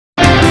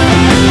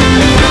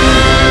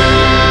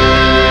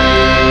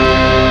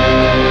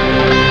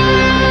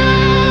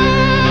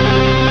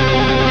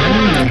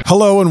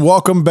Hello and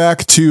welcome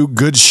back to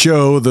Good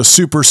Show, the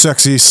super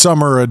sexy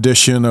summer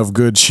edition of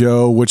Good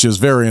Show, which is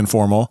very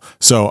informal.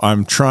 So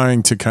I'm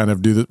trying to kind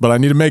of do this, but I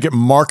need to make it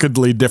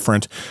markedly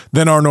different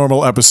than our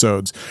normal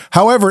episodes.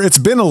 However, it's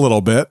been a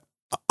little bit,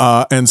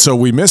 and so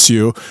we miss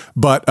you,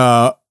 but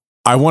I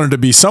wanted to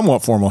be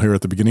somewhat formal here at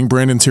the beginning.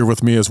 Brandon's here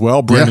with me as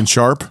well. Brandon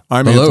Sharp.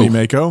 I'm Hello.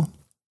 Anthony Mako.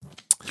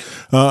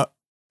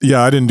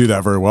 Yeah, I didn't do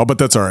that very well, but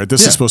that's all right.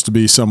 This is supposed to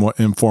be somewhat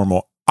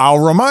informal.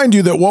 I'll remind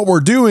you that what we're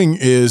doing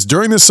is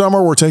during the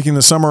summer, we're taking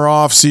the summer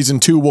off. Season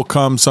 2 will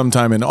come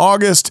sometime in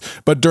August,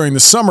 but during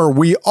the summer,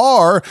 we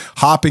are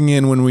hopping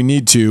in when we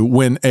need to,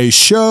 when a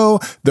show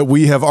that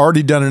we have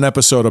already done an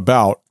episode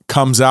about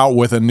comes out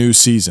with a new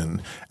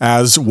season,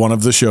 as one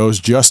of the shows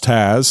just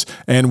has,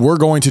 and we're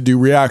going to do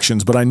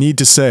reactions. But I need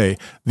to say,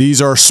 these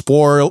are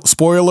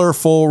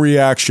spoiler-full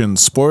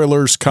reactions.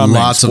 Spoilers coming.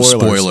 Lots of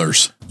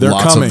spoilers. They're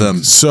Lots coming. of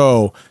them.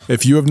 So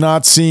if you have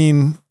not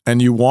seen... and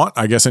you want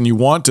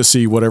to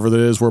see whatever that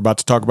is we're about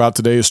to talk about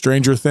today is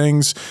Stranger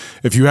Things.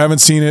 If you haven't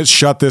seen it,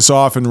 shut this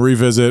off and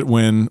revisit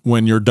when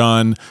you're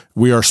done.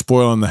 We are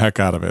spoiling the heck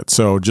out of it.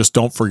 So just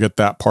don't forget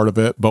that part of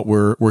it, but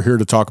we're here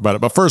to talk about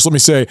it. But first, let me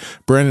say,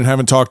 Brandon,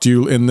 haven't talked to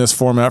you in this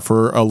format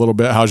for a little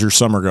bit. How's your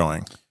summer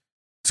going?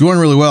 It's going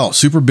really well.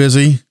 Super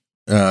busy.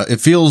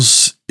 It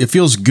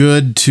feels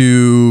good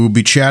to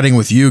be chatting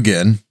with you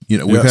again. You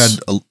know, we've had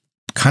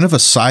kind of a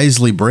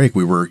sizely break.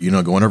 We were,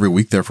 going every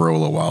week there for a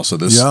little while. So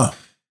this,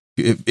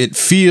 It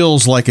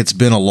feels like it's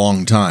been a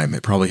long time.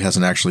 It probably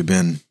hasn't actually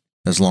been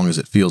as long as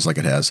it feels like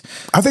it has.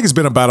 I think it's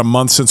been about a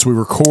month since we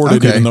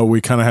recorded, even though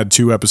we kind of had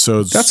 2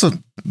 episodes. That's a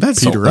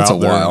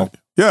while.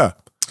 Yeah.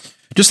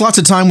 Just lots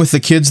of time with the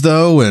kids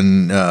though.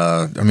 And,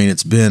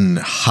 it's been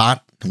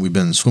hot. We've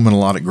been swimming a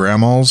lot at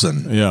grandma's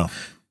and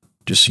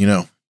just,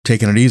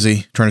 taking it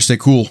easy, trying to stay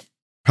cool.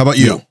 How about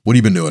you? Yeah. What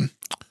have you been doing?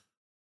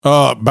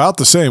 About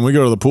the same. We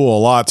go to the pool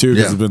a lot too,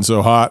 because it's been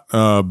so hot.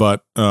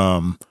 But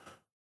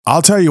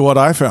I'll tell you what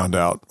I found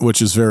out,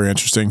 which is very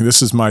interesting.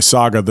 This is my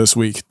saga this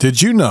week. Did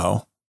you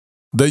know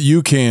that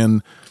you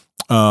can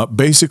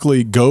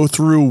basically go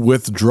through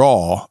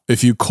withdrawal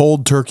if you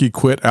cold turkey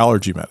quit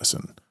allergy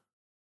medicine?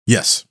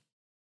 Yes.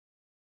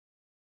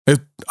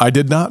 I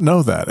did not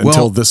know that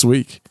until this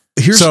week.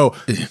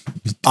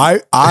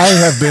 I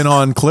have been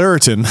on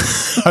Claritin.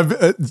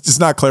 It's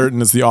not Claritin,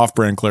 it's the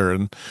off-brand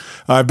Claritin.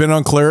 I've been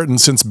on Claritin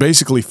since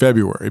basically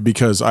February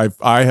because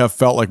I have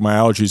felt like my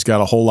allergies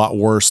got a whole lot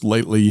worse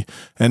lately,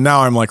 and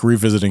now I'm like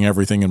revisiting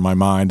everything in my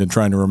mind and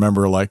trying to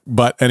remember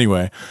but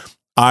anyway,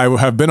 I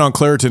have been on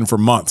Claritin for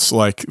months,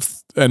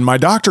 and my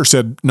doctor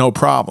said no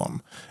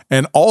problem.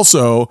 And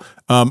also,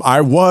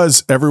 I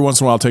was every once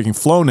in a while taking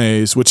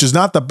Flonase, which is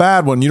not the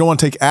bad one. You don't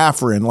want to take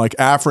Afrin.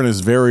 Afrin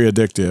is very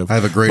addictive. I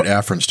have a great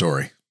Afrin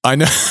story. I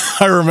know.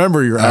 I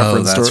remember your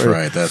Afrin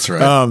story. That's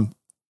right.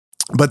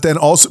 But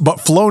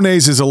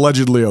Flonase is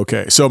allegedly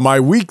okay. So my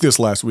week this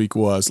last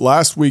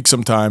week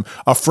sometime,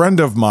 a friend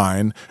of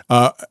mine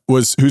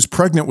who's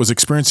pregnant was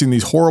experiencing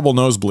these horrible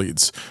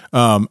nosebleeds.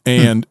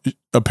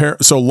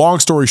 So long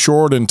story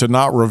short, and to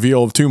not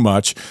reveal too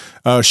much,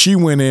 she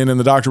went in and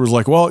the doctor was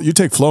like, well, you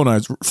take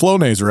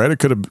Flonase, right? It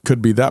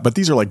could be that, but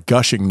these are like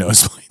gushing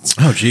nosebleeds.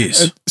 Oh,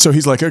 geez. So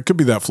he's like, it could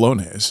be that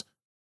Flonase.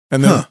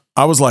 And then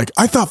I was like,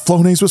 I thought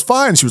Flonase was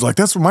fine. She was like,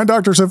 that's what my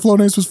doctor said.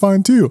 Flonase was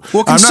fine too.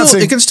 Well,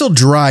 it can still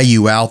dry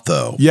you out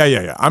though.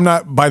 Yeah. I'm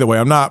not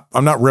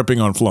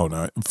ripping on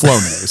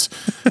Flonase,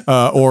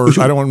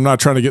 I'm not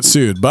trying to get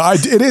sued,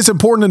 but it is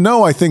important to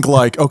know. I think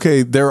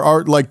there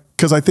are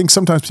because I think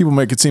sometimes people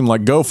make it seem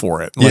like go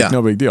for it,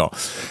 no big deal.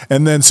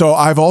 And then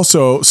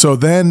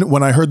then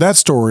when I heard that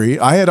story,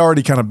 I had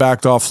already kind of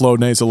backed off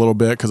Flonase a little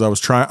bit because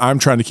I'm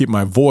trying to keep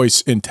my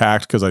voice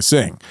intact because I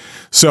sing.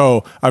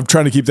 So I'm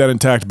trying to keep that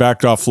intact,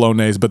 backed off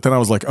Flonase. But then I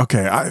was like,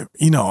 okay, I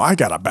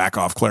got to back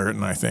off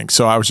Claritin, I think.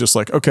 So I was just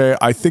like, okay,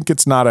 I think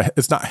it's not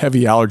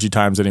heavy allergy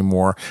times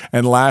anymore.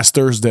 And last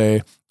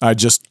Thursday, I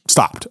just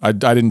stopped. I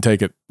didn't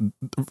take it.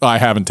 I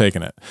haven't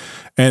taken it.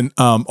 And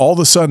all of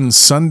a sudden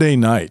Sunday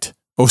night,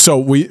 so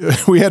we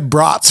had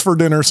brats for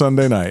dinner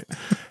Sunday night.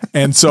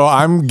 And so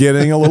I'm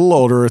getting a little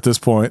older at this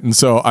point. And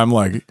so I'm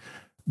like,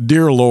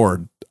 dear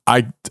Lord,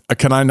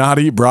 can I not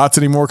eat brats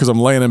anymore? Because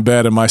I'm laying in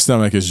bed and my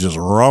stomach is just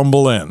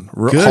rumbling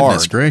hard.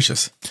 Goodness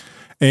gracious.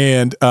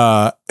 And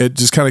it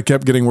just kind of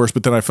kept getting worse.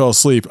 But then I fell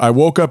asleep. I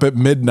woke up at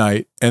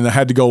midnight and I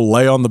had to go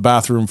lay on the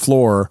bathroom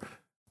floor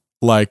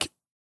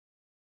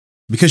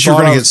because you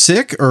were going to get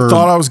sick, or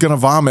thought I was going to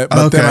vomit.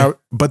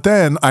 But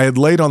then I had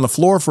laid on the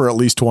floor for at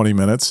least 20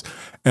 minutes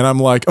and I'm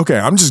like, okay,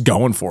 I'm just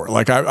going for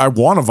it. I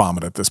want to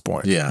vomit at this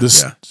point.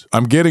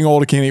 I'm getting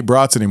old. I can't eat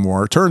brats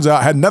anymore. Turns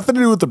out it had nothing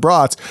to do with the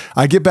brats.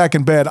 I get back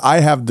in bed. I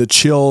have the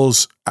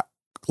chills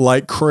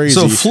like crazy.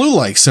 So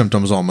flu-like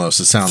symptoms almost,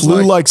 it sounds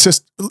like. Flu-like,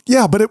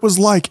 yeah, but it was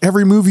like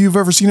every movie you've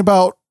ever seen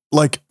about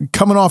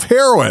coming off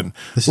heroin.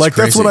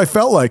 That's what I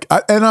felt like.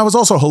 And I was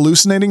also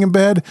hallucinating in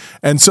bed.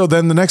 And so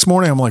then the next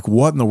morning I'm like,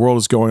 what in the world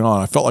is going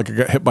on? I felt like I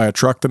got hit by a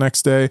truck the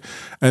next day.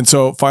 And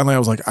so finally I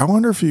was like, I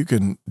wonder if you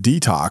can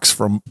detox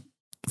from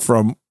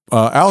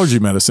allergy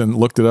medicine.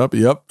 Looked it up.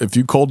 Yep. If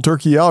you cold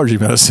turkey allergy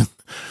medicine,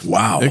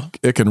 Wow.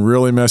 It can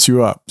really mess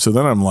you up. So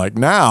then I'm like,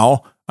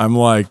 well,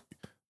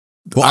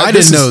 I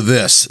didn't know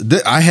this.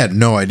 I had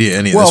no idea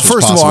any of this was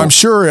first possible. of all,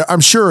 I'm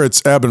sure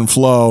it's ebb and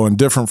flow and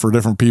different for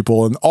different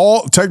people. And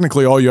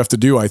technically all you have to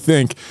do, I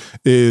think,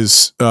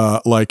 is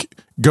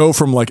go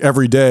from like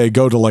every day,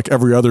 go to like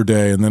every other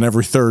day, and then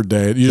every third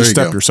day, you just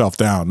step yourself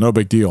down. No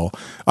big deal.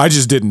 I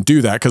just didn't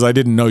do that because I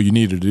didn't know you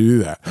needed to do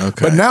that.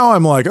 Okay. But now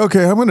I'm like,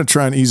 okay, I'm going to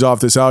try and ease off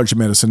this allergy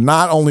medicine,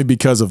 not only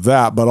because of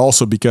that, but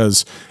also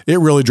because it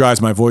really dries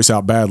my voice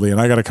out badly.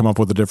 And I got to come up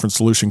with a different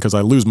solution because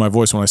I lose my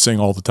voice when I sing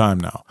all the time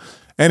now.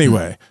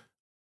 Anyway,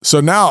 so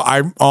now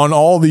I'm on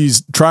all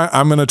these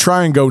I'm going to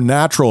try and go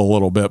natural a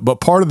little bit, but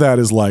part of that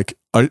is like,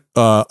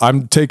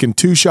 I'm taking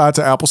 2 shots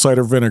of apple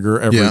cider vinegar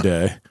every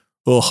day.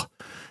 Ugh.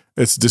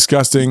 It's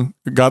disgusting.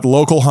 Got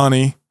local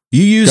honey.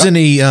 You use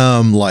any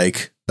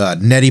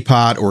neti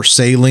pot or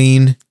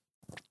saline?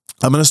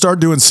 I'm going to start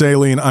doing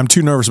saline. I'm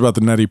too nervous about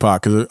the neti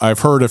pot because I've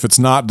heard if it's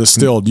not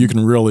distilled, you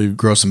can really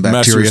grow some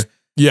bacteria.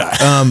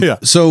 Yeah.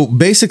 So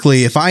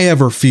basically, if I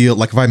ever feel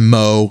like if I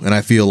mow and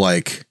I feel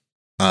like,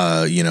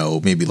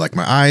 maybe like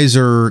my eyes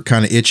are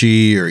kind of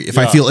itchy, or if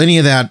I feel any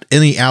of that,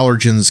 any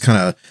allergens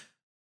kind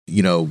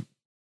of,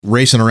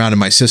 racing around in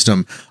my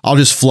system, I'll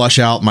just flush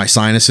out my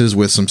sinuses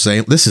with some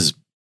saline. This is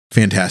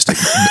fantastic.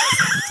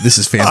 This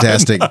is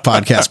fantastic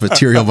podcast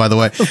material, by the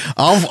way.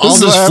 I'll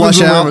just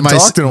flush out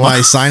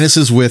my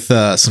sinuses with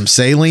some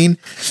saline.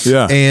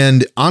 Yeah.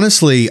 And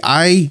honestly,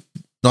 on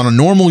a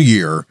normal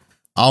year,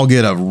 I'll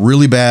get a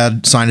really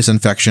bad sinus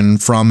infection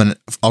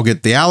I'll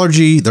get the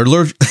allergy,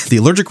 the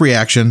allergic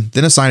reaction,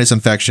 then a sinus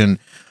infection.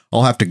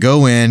 I'll have to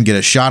go in, get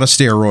a shot of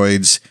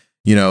steroids,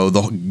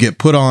 they'll get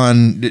put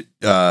on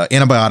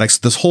antibiotics,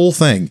 this whole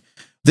thing.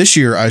 This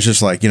year, I was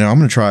just like, I'm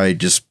going to try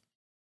just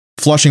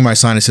flushing my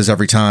sinuses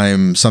every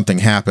time something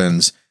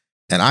happens.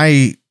 And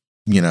I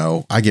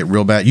usually get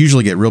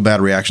real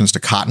bad reactions to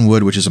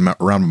cottonwood, which is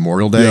around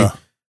Memorial Day. Yeah.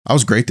 I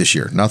was great this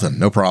year. Nothing,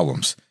 no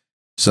problems.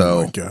 So,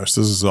 oh my gosh,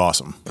 this is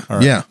awesome. All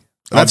right. Yeah,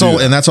 that's all.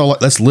 And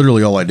that's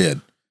literally all I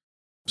did.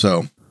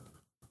 So,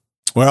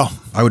 well,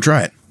 I would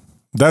try it.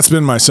 That's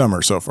been my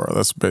summer so far.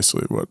 That's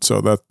basically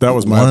that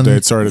was my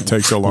update. Sorry to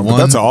take so long, but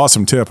that's an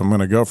awesome tip. I'm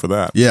going to go for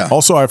that. Yeah.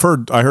 Also, I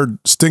heard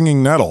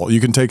stinging nettle.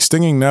 You can take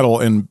stinging nettle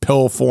in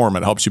pill form.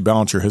 It helps you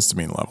balance your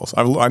histamine levels.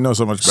 I know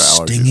so much about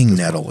allergies. Stinging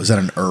nettle. Is that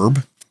an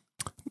herb?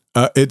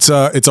 It's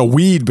a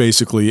weed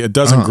basically. It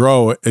doesn't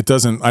grow. It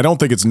doesn't. I don't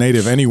think it's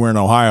native anywhere in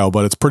Ohio,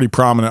 but it's pretty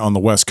prominent on the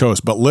West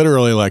Coast. But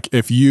literally, like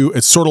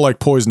it's sort of like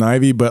poison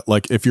ivy, but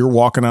like if you're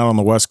walking out on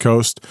the West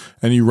Coast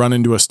and you run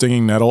into a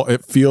stinging nettle,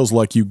 it feels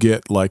like you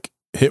get like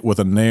hit with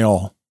a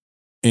nail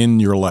in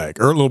your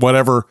leg or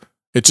whatever.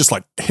 It just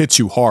like hits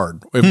you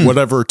hard. If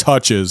whatever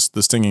touches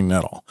the stinging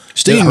nettle.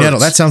 Stinging nettle.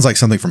 That sounds like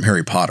something from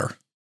Harry Potter.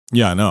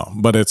 Yeah, I know,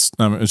 but it's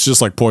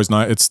just like poison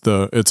ivy.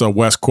 It's a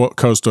West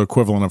Coast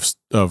equivalent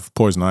of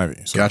poison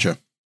ivy. So, gotcha.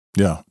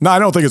 Yeah. No, I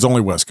don't think it's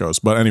only West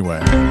Coast, but anyway.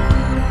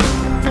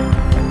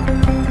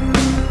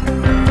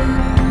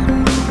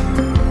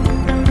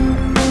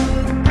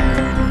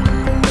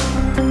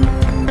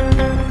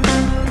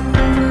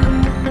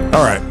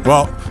 All right.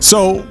 Well,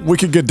 so we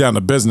could get down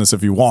to business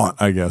if you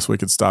want. I guess we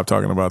could stop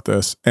talking about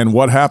this. And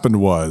what happened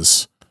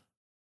was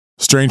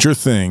Stranger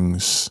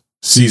Things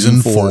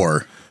season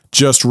 4.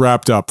 Just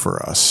wrapped up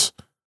for us.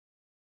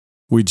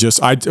 We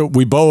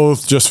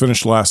both just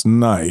finished last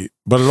night,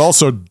 but it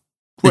also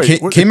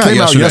came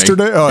out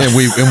yesterday. Oh. And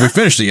we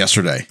finished it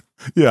yesterday.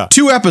 Yeah,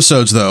 2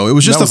 episodes though. It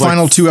was just the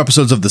final 2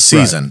 episodes of the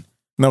season. Right.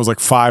 And that was like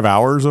 5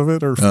 hours of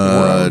it, or 4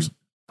 hours?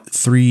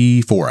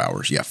 4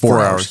 hours. Yeah, 4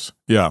 hours.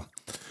 Yeah.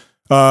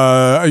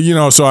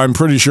 So I'm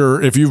pretty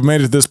sure if you've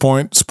made it to this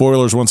point,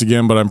 spoilers once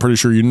again, but I'm pretty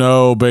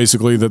sure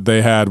basically that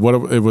they had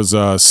it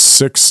was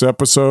 6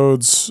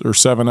 episodes or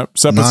 7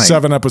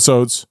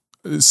 episodes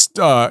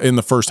in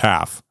the first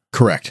half.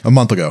 Correct. A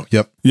month ago.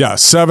 Yep. Yeah,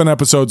 7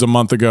 episodes a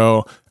month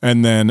ago,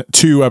 and then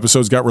 2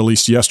 episodes got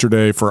released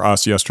yesterday for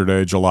us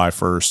yesterday, July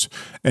 1st.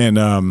 And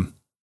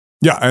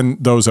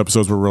and those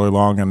episodes were really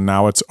long, and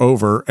now it's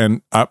over.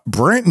 And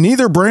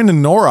neither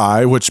Brandon nor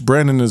I, which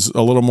Brandon is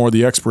a little more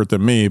the expert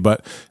than me,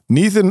 but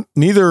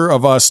neither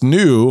of us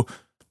knew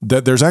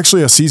that there's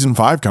actually a season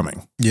 5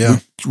 coming. Yeah.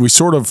 We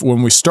sort of,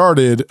 when we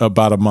started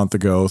about a month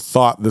ago,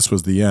 thought this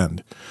was the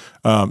end.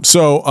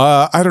 So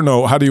I don't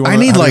know. How do you want I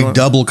need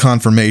double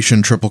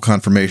confirmation, triple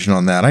confirmation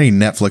on that. I need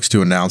Netflix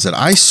to announce it.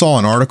 I saw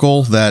an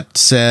article that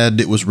said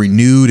it was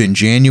renewed in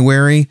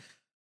January.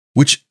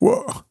 Which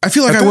I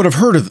feel like I would have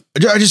heard of.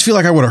 I just feel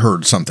like I would have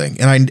heard something,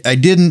 and I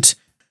didn't.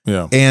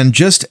 Yeah. And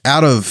just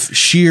out of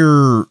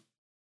sheer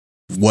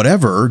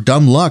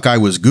dumb luck, I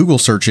was Google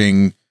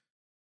searching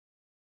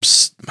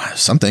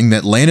something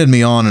that landed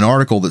me on an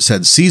article that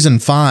said season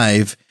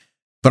 5,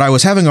 but I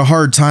was having a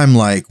hard time.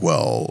 Like,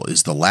 well,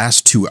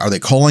 are they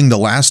calling the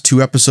last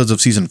 2 episodes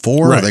of season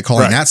 4? Right, are they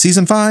calling that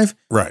season 5?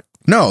 Right.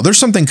 No, there's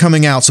something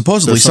coming out.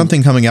 Supposedly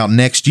something coming out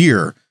next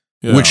year.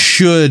 Yeah. Which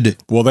should...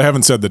 Well, they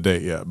haven't said the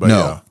date yet, but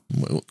no.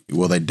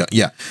 Well, they don't.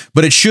 Yeah.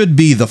 But it should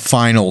be the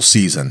final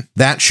season.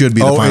 That should be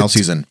the final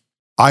season.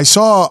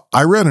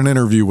 I read an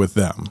interview with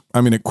them.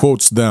 I mean, it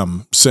quotes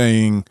them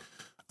saying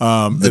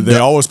they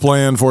always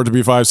plan for it to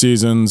be 5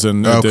 seasons,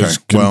 and they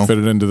just couldn't fit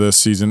it into this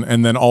season.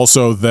 And then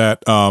also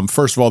that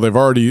first of all, they've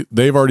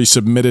already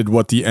submitted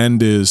what the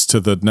end is to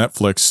the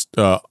Netflix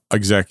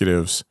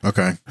executives.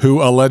 Okay,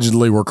 who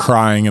allegedly were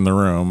crying in the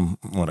room.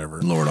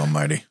 Whatever, Lord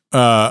Almighty.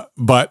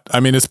 But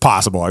I mean, it's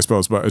possible, I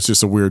suppose, but it's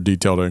just a weird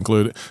detail to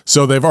include.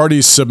 So they've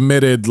already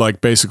submitted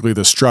like basically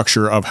the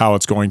structure of how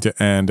it's going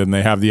to end, and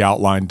they have the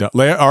outline.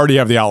 They already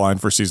have the outline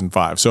for season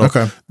 5. So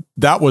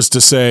that was to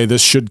say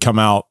this should come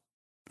out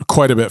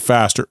quite a bit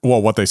faster.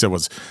 Well, what they said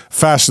was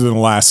faster than the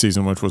last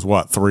season, which was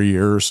 3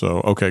 years.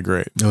 So, okay,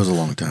 great. That was a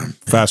long time.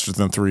 Faster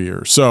than 3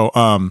 years. So,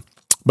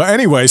 but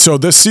anyway, so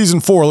this season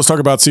 4, let's talk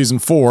about season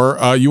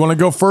 4. You want to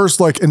go first,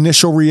 like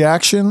initial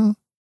reaction?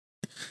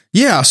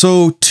 Yeah.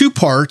 So 2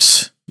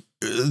 parts.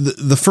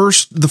 The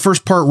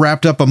first part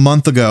wrapped up a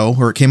month ago,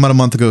 or it came out a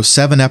month ago,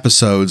 7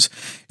 episodes.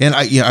 And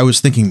I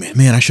was thinking,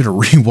 man, I should have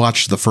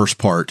rewatched the first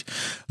part.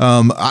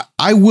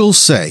 I will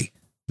say,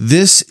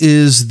 this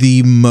is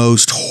the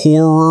most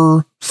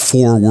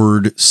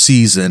horror-forward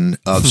season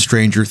of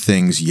Stranger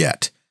Things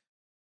yet.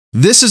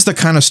 This is the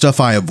kind of stuff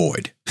I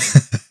avoid.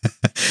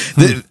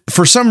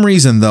 For some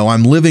reason, though,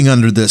 I'm living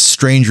under this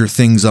Stranger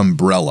Things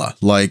umbrella.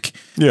 Like,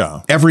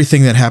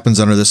 everything that happens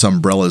under this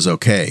umbrella is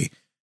okay.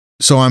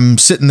 So I'm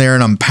sitting there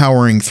and I'm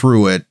powering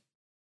through it.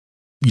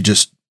 You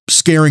just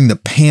scaring the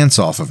pants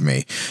off of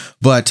me.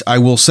 But I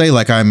will say,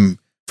 like,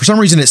 for some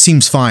reason, it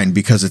seems fine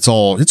because it's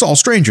all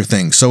Stranger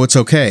Things, so it's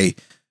okay.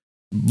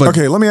 But,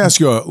 okay, let me ask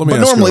you.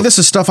 Normally, this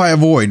is stuff I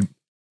avoid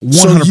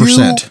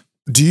 100%.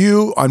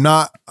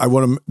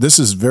 This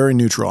is very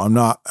neutral. I'm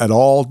not at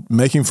all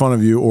making fun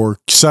of you or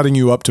setting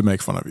you up to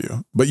make fun of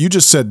you. But you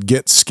just said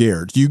get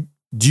scared.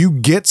 Do you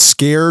get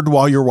scared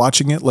while you're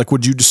watching it? Like,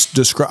 would you just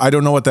describe? I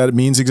don't know what that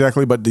means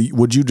exactly, but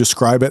would you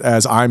describe it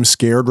as I'm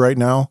scared right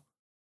now?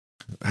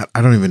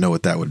 I don't even know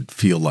what that would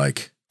feel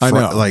like. I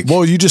know. Like,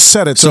 well, you just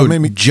said it, so it made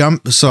me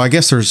jump. So I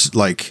guess there's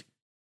like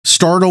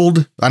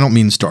startled. I don't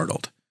mean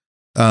startled.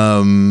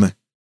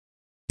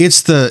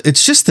 It's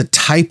just the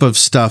type of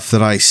stuff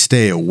that I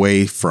stay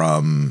away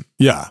from.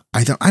 Yeah.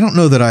 I don't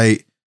know that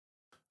I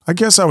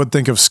guess I would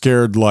think of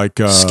scared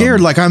like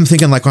I'm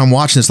thinking like I'm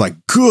watching this like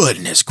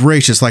goodness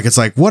gracious, like it's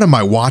like what am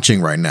I watching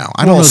right now?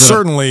 I don't know.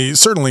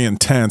 Certainly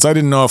intense. I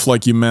didn't know if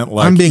like you meant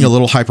like I'm being a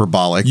little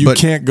hyperbolic. You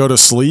can't go to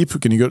sleep.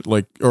 Can you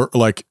go or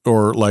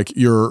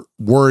you're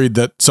worried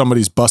that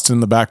somebody's busting in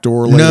the back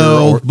door later?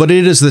 No, but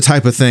it is the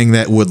type of thing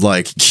that would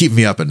like keep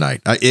me up at night.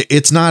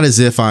 It's not as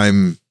if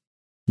I'm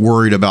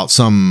worried about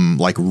some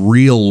like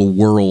real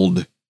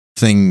world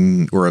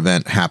thing or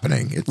event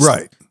happening. It's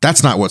right.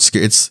 That's not what's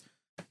it's.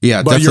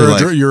 Yeah, but your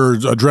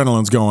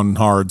adrenaline's going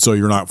hard, so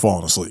you're not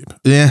falling asleep.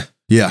 Yeah.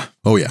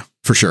 Oh yeah,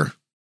 for sure.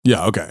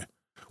 Yeah. Okay.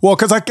 Well,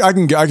 because I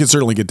can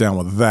certainly get down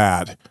with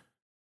that,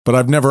 but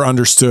I've never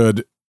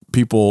understood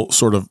people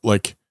sort of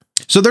like.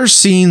 So there's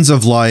scenes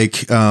of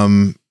like,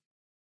 real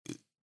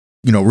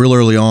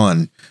early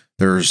on,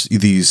 there's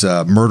these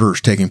murders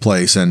taking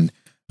place, and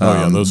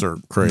those are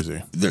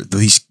crazy.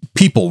 These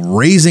people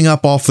raising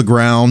up off the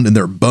ground, and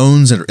their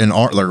bones and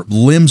their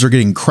limbs are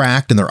getting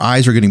cracked, and their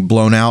eyes are getting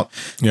blown out.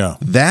 Yeah,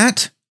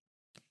 that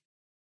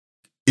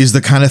is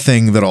the kind of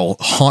thing that'll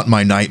haunt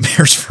my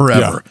nightmares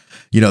forever.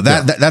 Yeah.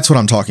 That's what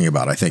I'm talking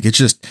about. I think it's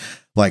just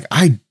like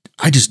I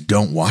just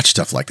don't watch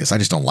stuff like this. I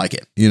just don't like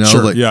it.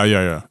 Sure. Like, yeah.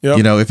 Yep.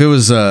 If it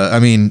was, I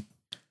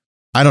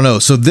don't know.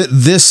 So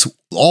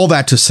all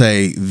that to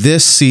say,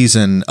 this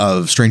season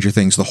of Stranger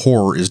Things, the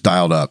horror is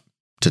dialed up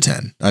to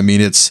 10. I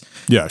mean,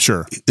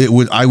 sure.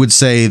 I would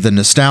say the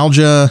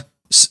nostalgia,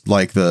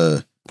 like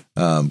the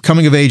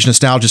coming of age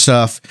nostalgia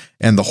stuff,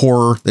 and the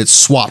horror, it's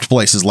swapped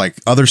places. Like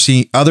other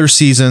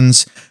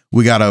seasons,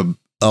 we got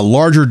a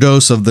larger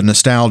dose of the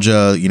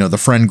nostalgia, the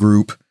friend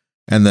group,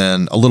 and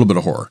then a little bit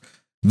of horror.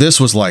 This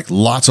was like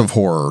lots of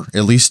horror,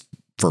 at least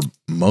for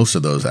most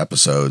of those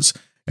episodes,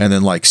 and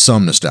then like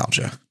some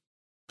nostalgia.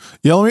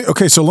 Yeah.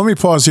 Let me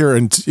pause here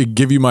and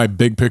give you my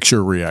big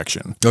picture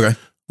reaction. Okay.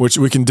 Which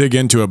we can dig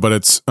into it, but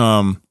it's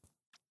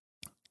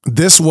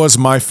this was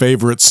my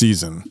favorite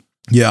season.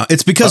 Yeah,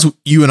 it's because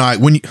you and I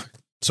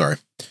sorry.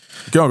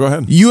 Go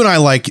ahead. You and I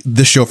like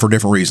this show for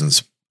different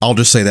reasons. I'll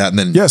just say that, and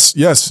then yes.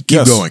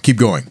 Keep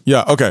going.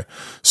 Yeah, okay.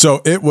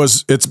 So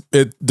it's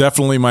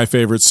definitely my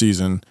favorite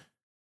season.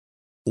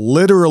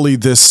 Literally,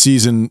 this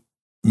season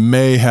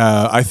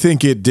I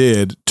think it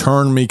did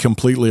turn me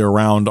completely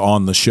around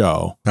on the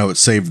show. How it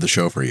saved the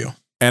show for you.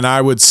 And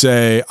I would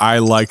say I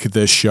like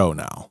this show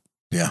now.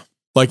 Yeah.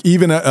 Like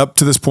even up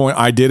to this point,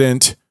 I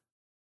didn't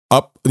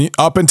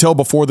up until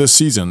before this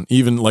season,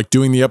 even like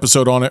doing the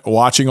episode on it,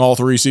 watching all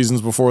 3 seasons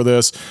before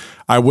this,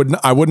 I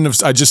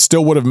just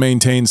still would have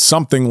maintained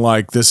something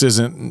like this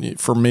isn't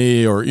for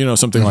me or,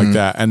 something like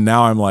that. And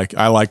now I'm like,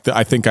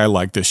 I think I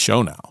like this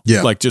show now.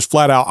 Yeah. Like just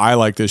flat out, I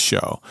like this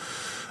show.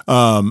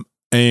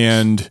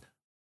 And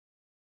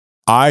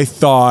I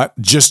thought,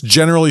 just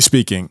generally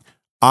speaking,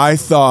 I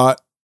thought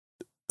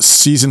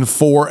season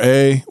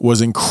 4A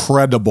was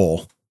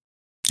incredible.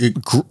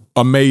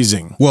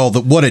 amazing. Well,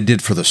 what it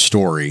did for the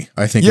story,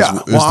 I think. Yeah,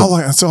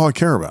 that's all I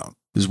care about.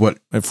 Is what,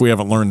 if we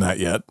haven't learned that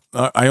yet.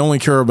 I only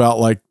care about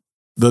like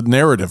the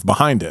narrative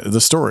behind it,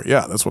 the story.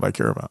 Yeah, that's what I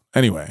care about.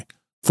 Anyway,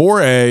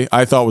 4A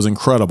I thought was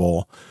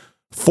incredible.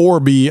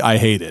 4B I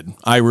hated.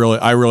 I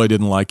really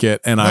didn't like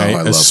it, and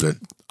I loved it.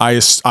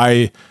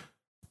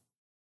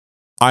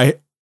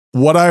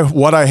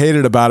 What I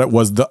hated about it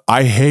was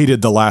I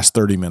hated the last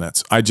 30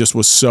 minutes. I just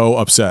was so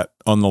upset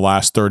on the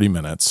last 30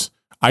 minutes.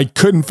 I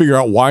couldn't figure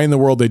out why in the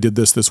world they did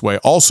this way.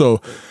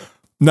 Also,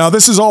 now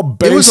this is all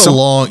based.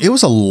 It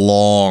was a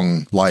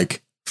long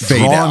like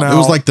fade out. It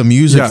was like the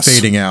music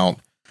fading out.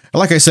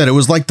 Like I said, it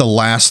was like the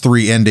last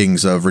 3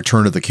 endings of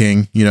Return of the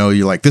King. You know,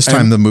 you're like, this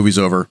time the movie's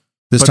over.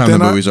 This time the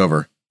movie's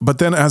over. But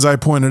then, as I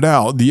pointed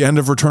out, the end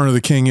of Return of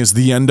the King is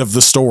the end of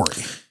the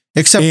story.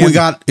 Except we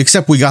got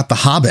The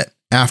Hobbit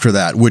after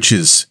that, which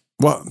is,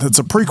 well, that's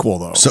a prequel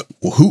though. So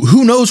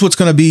who knows what's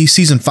going to be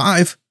season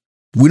 5?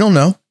 We don't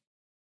know.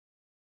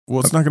 Well,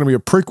 it's not going to be a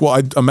prequel.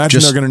 I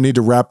imagine they're going to need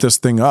to wrap this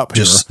thing up.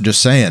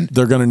 Just saying,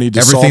 they're going to need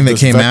to everything solve that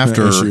this came Vecna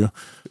after issue.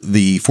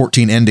 The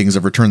 14 endings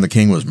of Return of the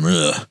King was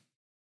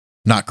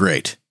not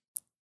great.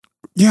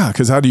 Yeah,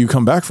 because how do you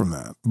come back from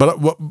that?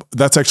 But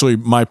that's actually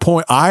my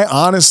point. I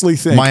honestly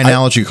think my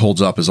analogy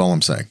holds up. Is all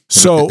I'm saying.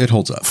 So it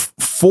holds up.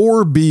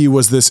 4B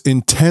was this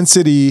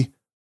intensity,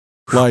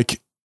 like,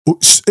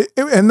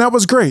 and that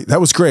was great. That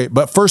was great.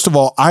 But first of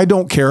all, I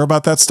don't care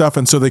about that stuff,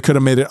 and so they could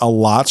have made it a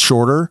lot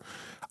shorter.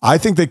 I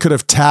think they could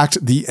have tacked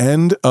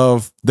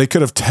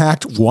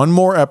one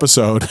more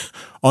episode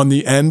on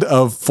the end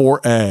of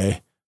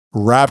 4A,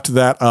 wrapped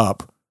that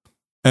up,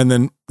 and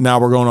then now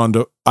we're going on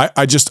to.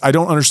 I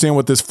don't understand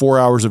what this 4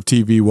 hours of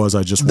TV was.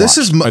 I just watched. This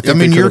is. I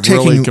mean, you're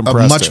taking a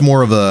much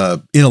more of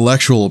a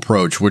intellectual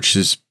approach, which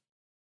is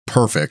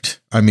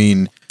perfect. I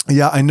mean,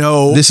 yeah, I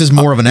know. This is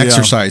more of an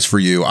exercise for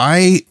you.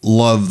 I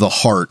love the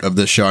heart of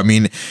this show. I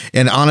mean,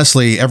 and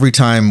honestly, every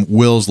time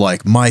Will's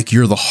like, "Mike,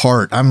 you're the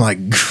heart," I'm like.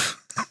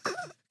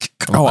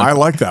 I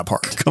like that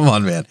part. Come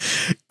on, man.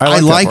 I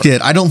liked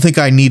it. I don't think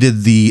I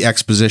needed the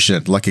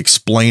exposition, like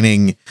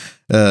explaining,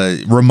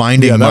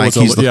 reminding Mike.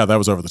 That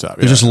was over the top.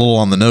 It was just a little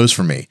on the nose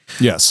for me.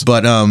 Yes.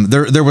 But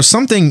there was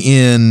something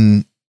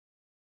in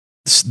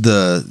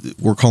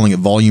we're calling it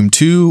volume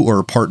 2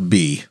 or part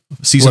B,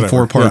 season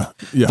 4 part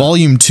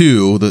volume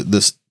 2,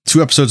 the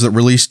 2 episodes that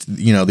released,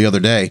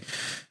 the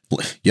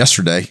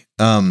yesterday.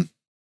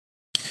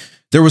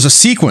 There was a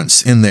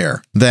sequence in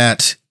there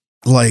that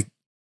like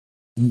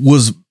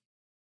was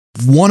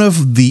one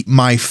of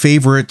my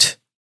favorite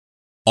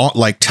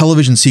like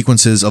television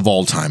sequences of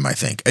all time. I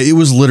think it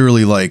was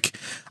literally like,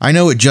 I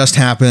know it just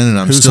happened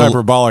and Who's still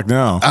hyperbolic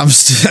now. I'm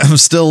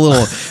still a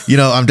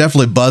little, I'm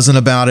definitely buzzing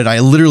about it.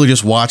 I literally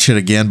just watched it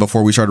again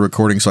before we started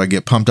recording, so I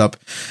get pumped up.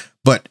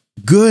 But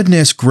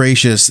goodness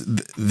gracious,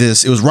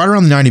 it was right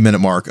around the 90-minute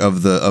mark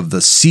of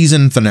the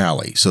season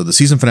finale. So the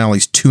season finale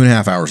is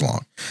 2.5 hours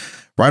long,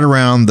 right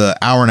around the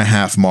hour and a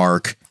half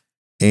mark.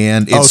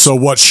 And so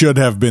what should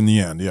have been the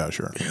end? Yeah,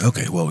 sure.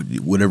 Okay, well,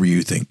 whatever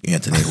you think,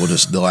 Anthony.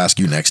 They'll ask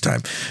you next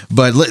time.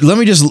 But let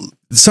me just,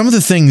 some of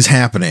the things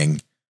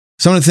happening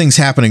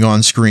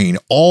on screen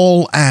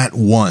all at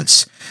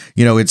once.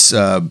 It's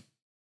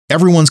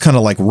everyone's kind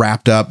of like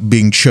wrapped up,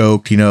 being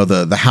choked.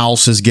 The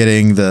house is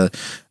getting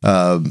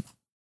the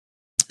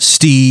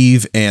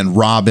Steve and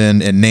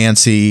Robin and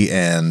Nancy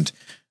and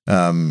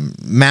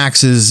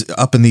Max is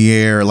up in the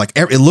air. Like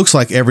it looks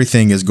like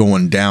everything is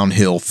going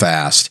downhill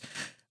fast.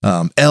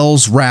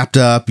 Elle's wrapped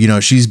up,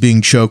 she's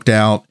being choked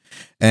out,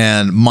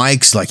 and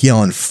Mike's like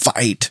yelling,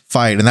 fight.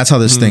 And that's how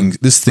this thing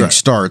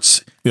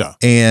starts. Yeah.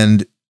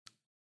 And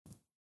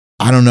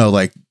I don't know,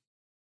 like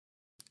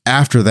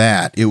after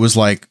that, it was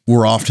like,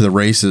 we're off to the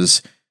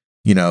races.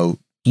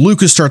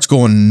 Lucas starts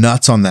going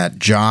nuts on that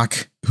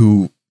jock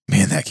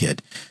that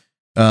kid,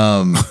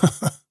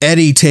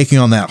 Eddie taking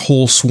on that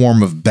whole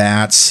swarm of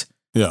bats.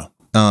 Yeah.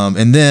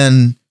 And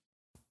then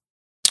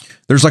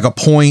there's like a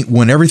point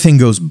when everything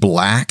goes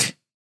black.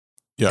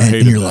 Yeah,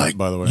 and you're that, like,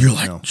 by the way,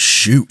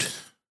 shoot,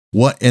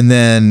 what? And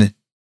then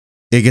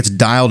it gets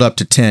dialed up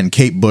to 10.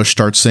 Kate Bush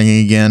starts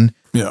singing again.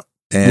 Yeah,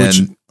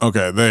 and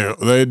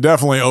they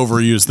definitely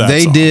overused that.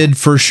 They song. did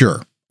for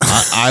sure.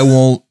 I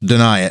won't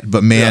deny it,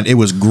 but man, it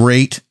was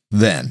great.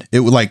 Then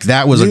it was like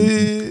that was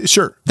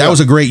was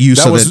a great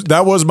use of it.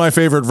 That was my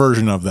favorite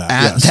version of that.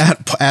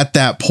 At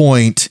that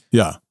point,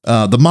 yeah.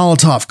 The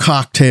Molotov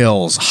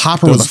cocktails,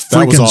 Hopper with a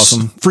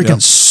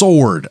freaking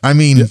sword. I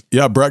mean,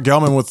 Brett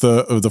Gelman with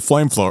the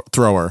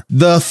flamethrower.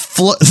 The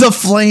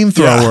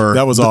flamethrower. Yeah,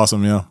 that was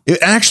awesome. Yeah,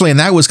 and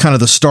that was kind of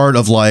the start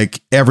of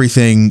like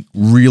everything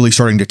really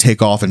starting to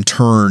take off and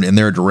turn in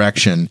their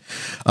direction.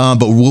 But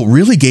what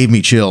really gave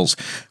me chills,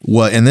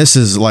 and this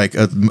is like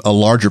a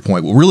larger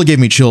point. What really gave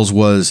me chills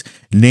was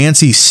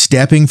Nancy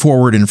stepping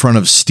forward in front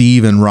of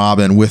Steve and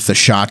Robin with the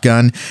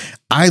shotgun.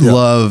 I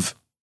love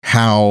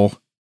how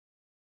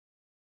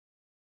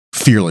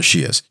fearless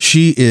she is.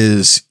 She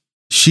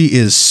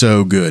is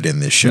so good in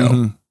this show.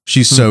 Mm-hmm.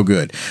 She's so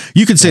good.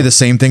 You could say the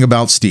same thing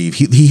about Steve.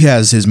 He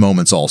has his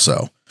moments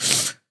also.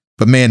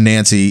 But man,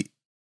 Nancy,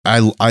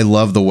 I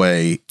love the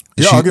way.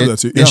 Yeah, I'll give that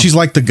to you. Yeah. And she's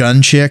like the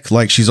gun chick.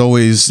 Like she's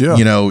always,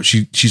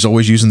 she's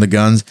always using the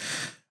guns.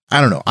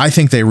 I don't know. I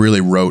think they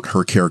really wrote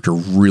her character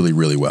really,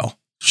 really well.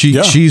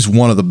 She's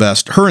one of the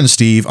best. Her and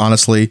Steve,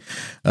 honestly,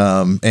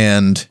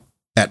 and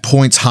at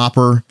points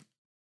Hopper.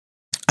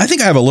 I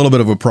think I have a little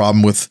bit of a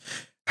problem with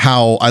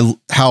how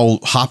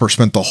Hopper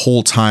spent the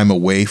whole time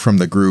away from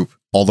the group.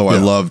 Although I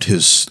loved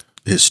his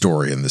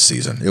story in this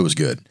season, it was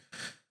good.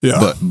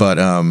 Yeah, but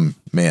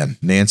man,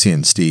 Nancy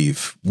and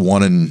Steve,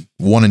 one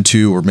and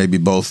two, or maybe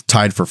both,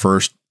 tied for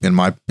first in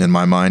my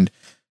mind.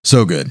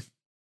 So good.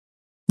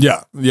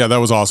 Yeah, that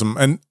was awesome.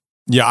 And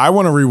yeah, I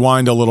want to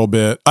rewind a little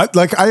bit. I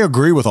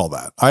agree with all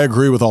that.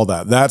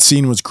 That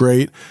scene was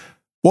great.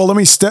 Well, let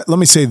me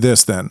say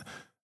this then.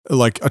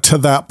 Like to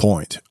that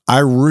point, I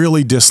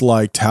really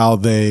disliked how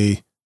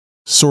they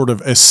sort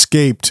of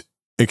escaped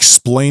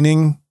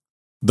explaining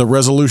the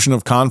resolution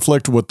of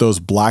conflict with those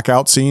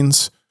blackout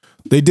scenes.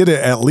 They did it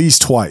at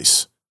least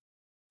twice.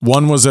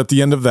 One was at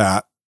the end of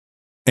that,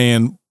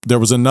 and there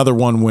was another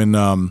one when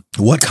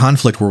what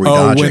conflict were we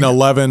dodging? When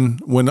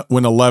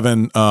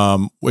 11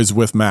 was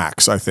with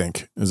Max, I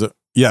think. Is it?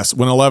 Yes,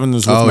 when 11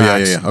 is with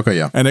Max. Yeah. Okay,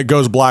 yeah. And it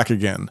goes black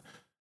again.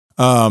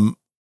 What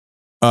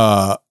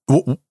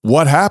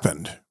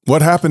happened?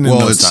 What happened in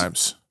those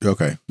times?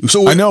 Okay.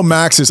 So I know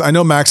Max is a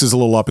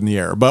little up in the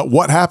air, but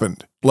what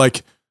happened?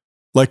 Like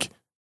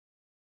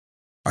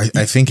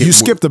I think you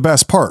skipped the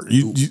best part.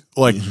 You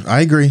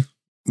I agree.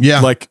 Yeah.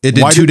 Like it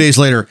did 2 days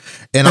later.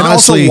 And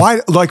honestly, also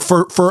why, like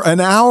for an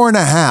hour and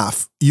a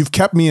half, you've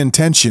kept me in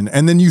tension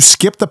and then you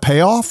skip the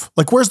payoff?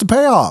 Like, where's the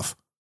payoff?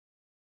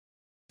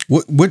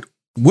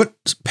 What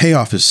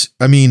payoff is,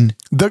 I mean,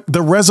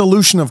 the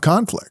resolution of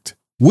conflict.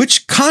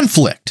 Which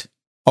conflict?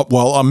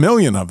 Well, a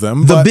million of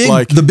them.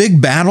 The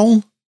big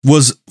battle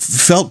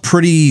felt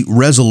pretty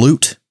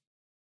resolute.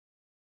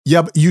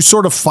 Yeah, but you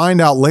sort of find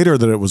out later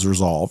that it was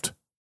resolved.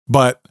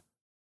 But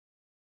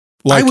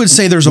I would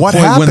say there's a point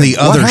when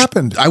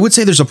I would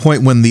say there's a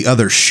point when the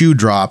other shoe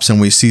drops and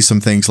we see some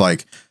things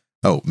like,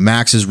 oh,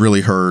 Max is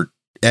really hurt.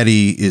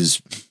 Eddie's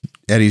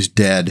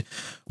dead.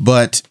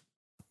 But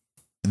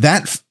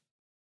that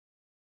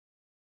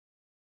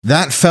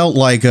felt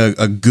like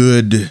a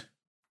good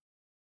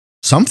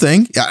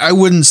something. I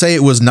wouldn't say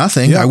it was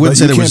nothing. Yeah, I wouldn't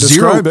say there was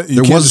zero.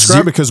 You can't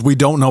describe it because we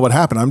don't know what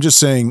happened. I'm just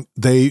saying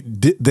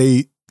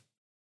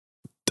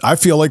I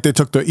feel like they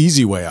took the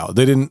easy way out.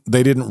 They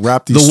didn't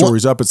wrap these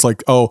stories up. It's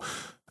like,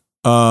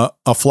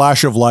 a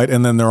flash of light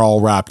and then they're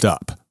all wrapped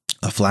up.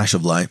 A flash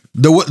of light.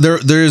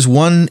 There is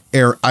one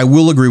error. I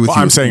will agree with you.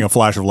 I'm saying a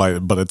flash of light,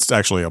 but it's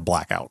actually a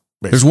blackout.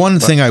 Basically. There's one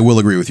thing I will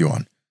agree with you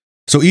on.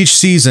 So each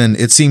season,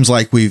 it seems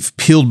like we've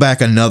peeled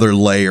back another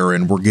layer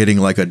and we're getting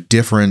like a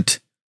different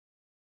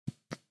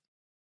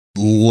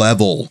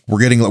level.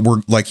 We're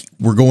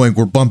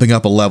bumping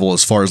up a level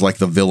as far as like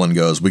the villain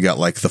goes. We got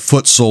like the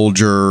foot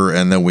soldier,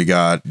 and then we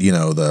got,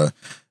 the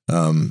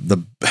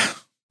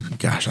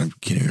gosh, I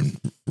can't even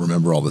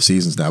remember all the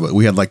seasons now, but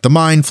we had like the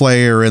mind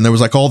flayer, and there was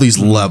like all these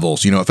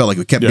levels, it felt like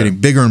we kept getting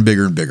bigger and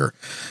bigger and bigger.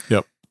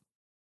 Yep.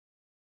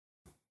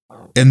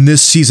 And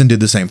this season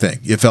did the same thing.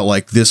 It felt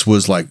like this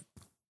was like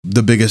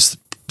the biggest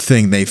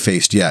thing they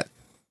faced yet.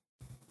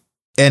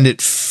 And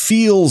it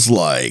feels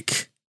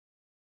like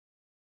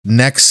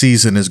next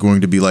season is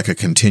going to be like a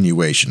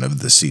continuation of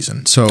this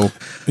season. So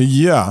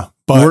yeah,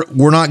 but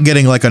we're not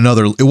getting like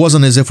another, it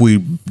wasn't as if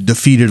we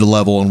defeated a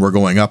level and we're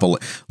going up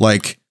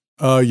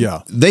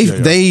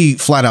they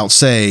flat out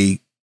say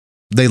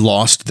they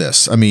lost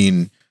this. I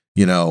mean,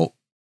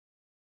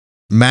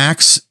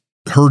 Max,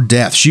 her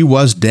death, she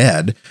was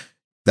dead.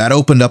 That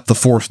opened up the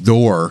fourth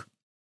door.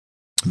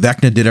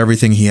 Vecna did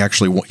everything he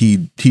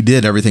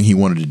did everything he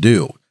wanted to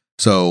do.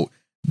 So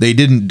they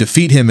didn't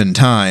defeat him in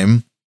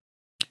time.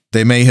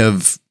 They may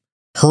have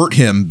hurt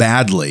him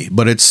badly,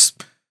 but it's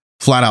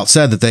flat out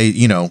said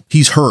that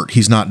he's hurt.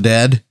 He's not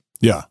dead.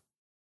 Yeah.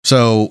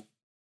 So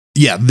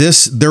yeah,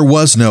 there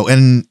was no,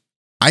 and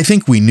I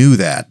think we knew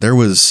that there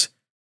was.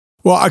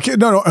 Well, I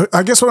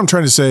guess what I'm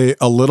trying to say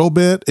a little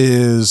bit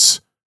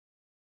is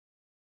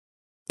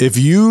if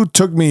you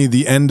took me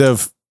the end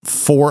of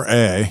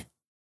 4A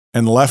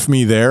and left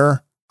me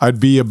there, I'd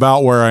be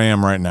about where I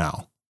am right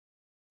now.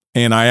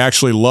 And I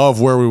actually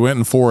love where we went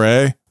in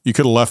 4A. You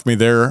could have left me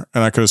there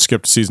and I could have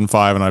skipped season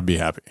 5 and I'd be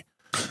happy.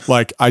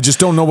 Like, I just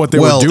don't know what they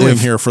were doing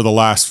here for the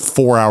last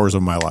 4 hours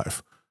of my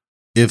life.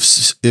 If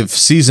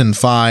season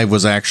 5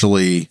 was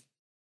actually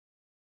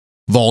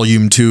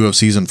volume 2 of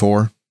season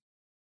 4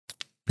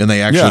 and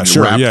they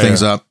actually wrapped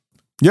things up.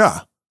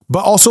 Yeah.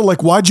 But also,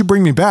 like, why'd you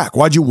bring me back?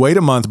 Why'd you wait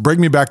a month, bring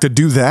me back to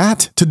do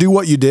that? To do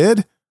what you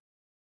did?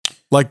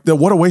 Like,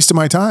 what a waste of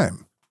my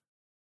time.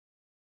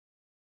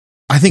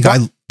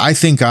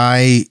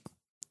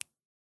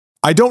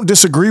 I don't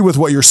disagree with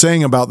what you're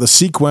saying about the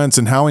sequence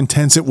and how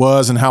intense it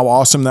was and how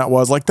awesome that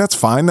was. Like, that's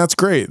fine. That's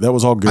great. That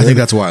was all good. I think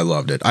that's why I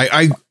loved it.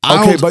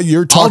 But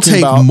you're talking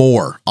about... I'll take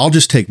more. I'll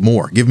just take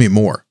more. Give me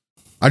more.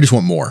 I just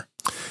want more.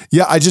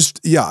 Yeah, I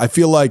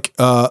feel like,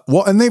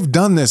 and they've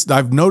done this.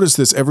 I've noticed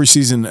this every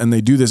season and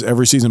they do this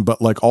every season,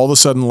 but like all of a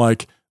sudden,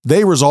 like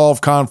they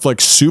resolve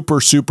conflicts super,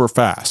 super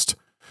fast.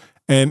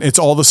 And it's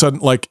all of a sudden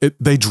like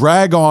they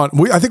drag on.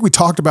 I think we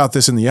talked about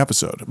this in the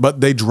episode,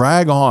 but they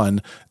drag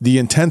on the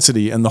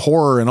intensity and the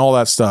horror and all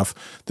that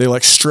stuff. They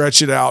like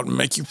stretch it out and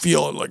make you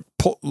feel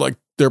like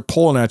they're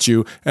pulling at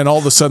you. And all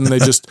of a sudden they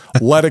just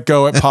let it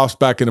go. It pops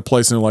back into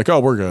place and they're like, oh,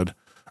 we're good.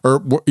 Or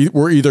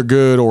we're either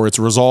good or it's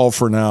resolved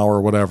for now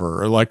or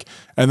whatever. Or like,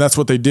 and that's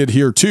what they did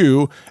here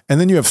too.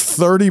 And then you have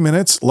 30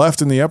 minutes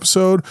left in the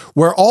episode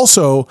where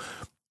also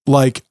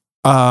like,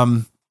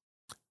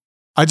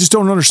 I just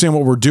don't understand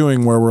what we're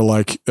doing where we're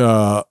like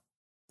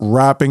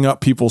wrapping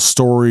up people's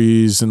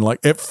stories and like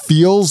it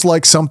feels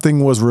like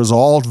something was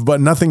resolved, but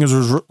nothing is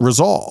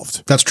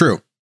resolved. That's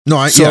true.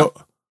 No,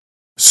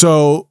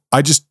 So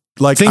I just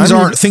like things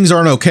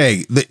aren't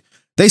okay.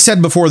 They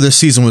said before this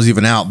season was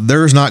even out,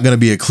 there's not going to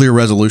be a clear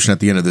resolution at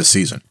the end of this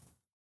season.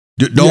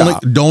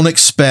 Don't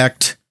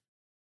expect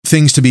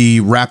things to be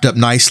wrapped up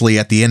nicely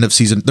at the end of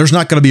season. There's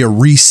not going to be a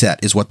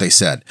reset is what they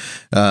said.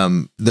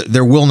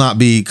 There will not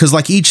be, because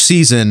like each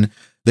season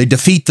they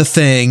defeat the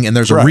thing and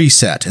there's a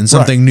reset and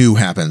something new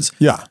happens.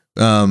 Yeah.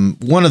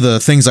 One of the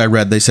things I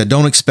read, they said,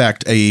 don't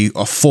expect a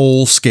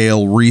full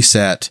scale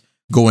reset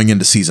going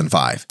into season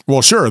 5.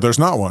 Well, sure. There's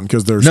not one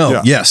because there's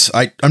Yes.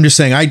 I'm just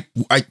saying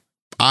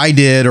I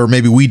did, or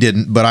maybe we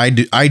didn't, but I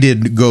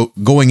did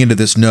going into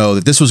this know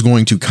that this was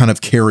going to kind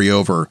of carry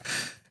over.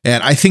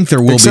 And I think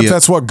there will Except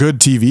that's what good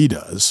TV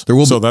does.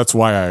 So that's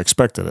why I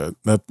expected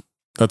it.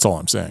 That's all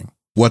I'm saying.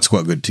 What's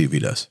what good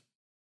TV does?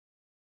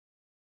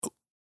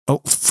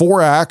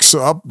 4 acts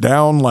up,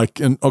 down, like,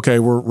 and okay,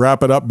 we'll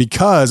wrap it up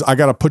because I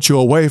got to put you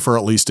away for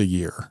at least a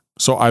year.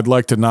 So I'd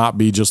like to not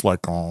be just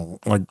like, oh,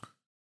 like.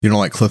 You don't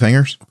like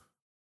cliffhangers?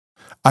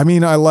 I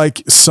mean, I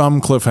like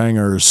some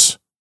cliffhangers.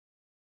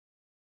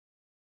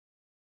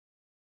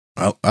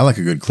 I like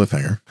a good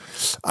cliffhanger.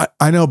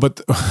 I know, but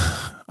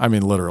I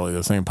mean, literally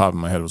the thing popping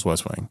in my head was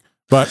West Wing,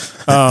 but,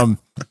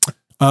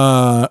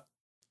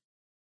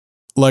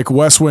 like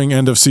West Wing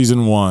end of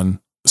season 1,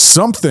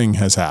 something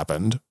has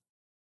happened,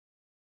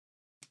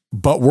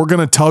 but we're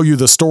going to tell you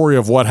the story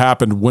of what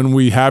happened when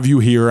we have you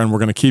here, and we're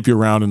going to keep you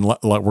around, and we're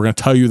going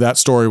to tell you that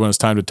story when it's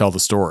time to tell the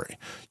story.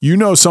 You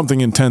know, something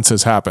intense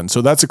has happened.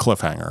 So that's a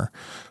cliffhanger,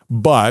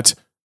 but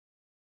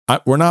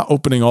we're not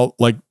opening all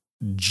like,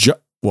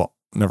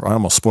 never. I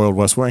almost spoiled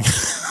West Wing.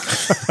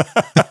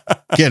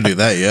 Can't do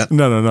that yet.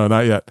 No,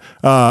 not yet.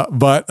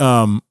 But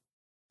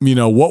you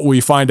know, what we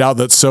find out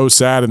that's so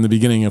sad in the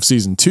beginning of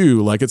season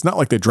 2, like, it's not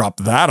like they drop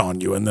that on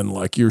you and then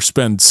like you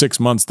spend 6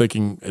 months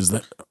thinking, is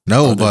that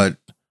no, but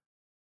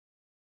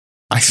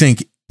I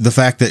think the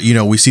fact that, you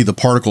know, we see the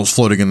particles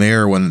floating in the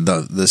air when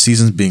the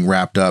season's being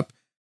wrapped up,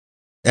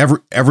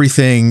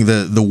 everything,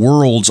 the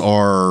worlds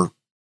are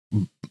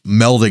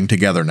melding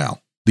together now.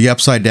 The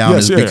upside down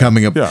is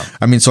becoming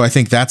I mean, so I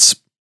think that's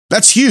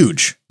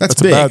huge.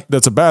 That's big.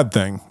 That's a bad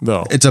thing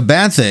though. It's a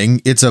bad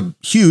thing. It's a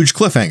huge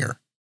cliffhanger.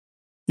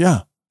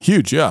 Yeah.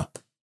 Huge. Yeah.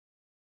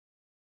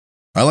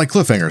 I like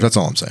cliffhangers. That's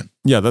all I'm saying.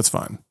 Yeah, that's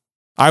fine.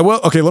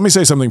 Okay, let me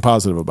say something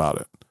positive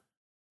about it.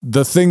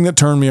 The thing that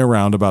turned me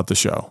around about the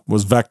show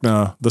was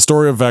Vecna, the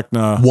story of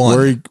Vecna,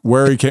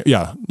 where he came.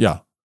 Yeah.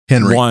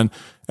 Henry. 1.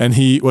 And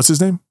what's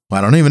his name? I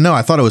don't even know.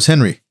 I thought it was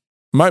Henry.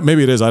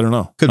 Maybe it is. I don't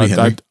know. Could be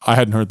Henry. I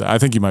hadn't heard that. I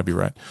think you might be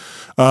right.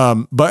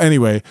 But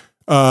anyway,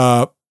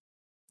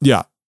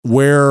 yeah,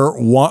 where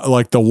one,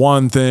 like the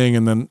one thing,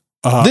 and then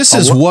this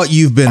is what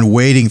you've been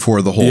waiting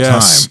for the whole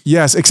time.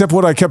 Yes. Except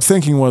what I kept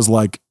thinking was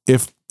like,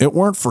 if it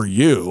weren't for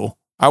you,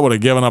 I would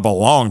have given up a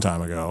long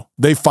time ago.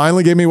 They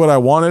finally gave me what I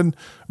wanted,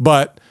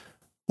 but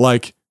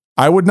like,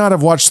 I would not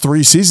have watched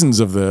 3 seasons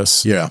of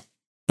this. Yeah.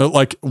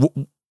 Like,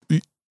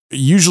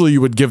 usually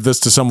you would give this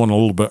to someone a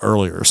little bit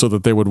earlier so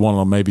that they would want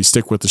to maybe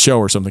stick with the show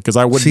or something. Cause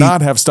I would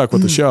not have stuck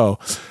with the show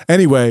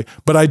anyway,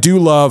 but I do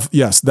love,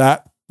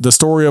 the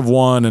story of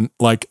 1 and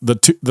like the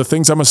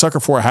things I'm a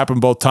sucker for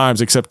happened both times,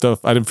 except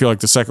I didn't feel like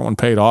the second one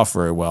paid off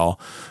very well,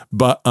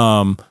 but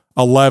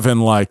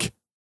 11, like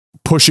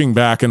pushing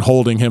back and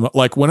holding him,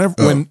 like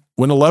when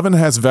 11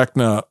 has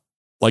Vecna,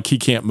 like he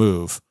can't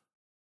move.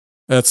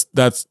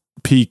 That's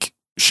peak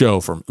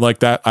show for me. Like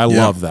that. I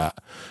love that.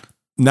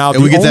 Now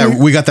we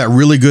got that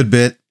really good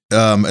bit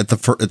at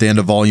the end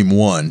of volume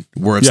 1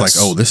 where it's like,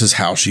 oh, this is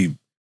how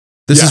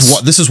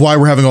this is why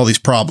we're having all these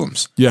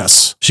problems.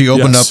 Yes. She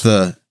opened up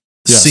the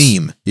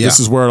seam. Yeah. This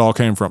is where it all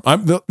came from.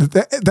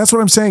 That's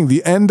what I'm saying.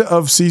 The end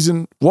of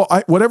season,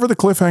 whatever the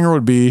cliffhanger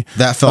would be,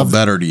 that felt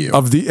better to you.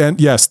 Of the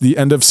end, yes, the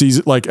end of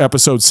season, like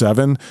episode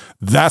 7.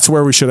 That's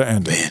where we should have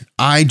ended. Man,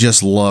 I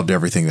just loved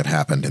everything that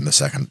happened in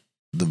the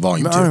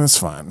volume 2. That's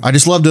fine. I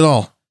just loved it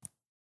all.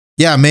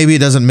 Yeah, maybe it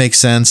doesn't make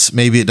sense.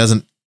 Maybe it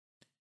doesn't.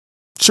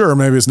 Sure,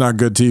 maybe it's not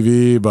good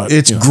TV, but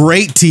it's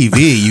great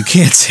TV. You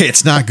can't say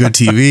it's not good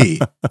TV.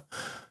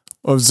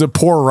 Well, it was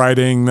poor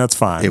writing. That's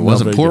fine. It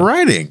wasn't poor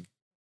writing.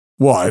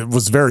 Well, it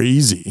was very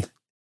easy.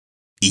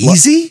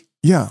 Easy?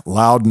 Yeah.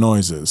 Loud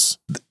noises.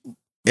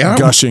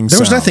 gushing there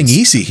was sounds, nothing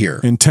easy here.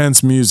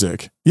 intense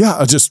music.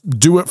 Yeah, just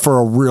do it for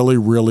a really,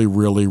 really,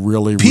 really,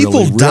 really,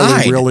 People really,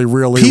 died. really,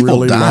 really, People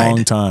really died.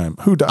 long time.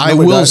 Who died? I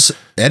Nobody will. died.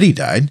 Eddie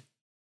died.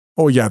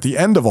 Oh yeah, at the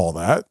end of all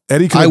that,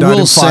 Eddie could I have died will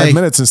in 5 say-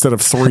 minutes instead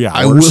of 3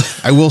 hours.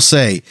 I will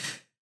say,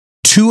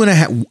 a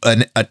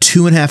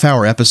 2.5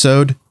 hour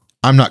episode.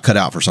 I'm not cut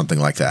out for something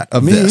like that.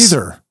 Of Me this.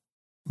 either.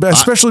 But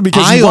especially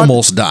because I you watch-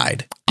 almost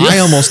died. I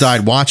almost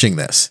died watching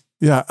this.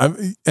 Yeah,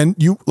 and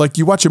you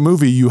watch a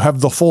movie, you have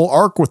the full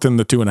arc within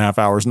the 2.5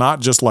 hours, not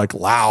just like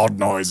loud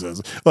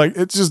noises. Like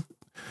it's just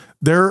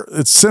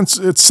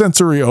it's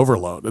sensory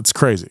overload. It's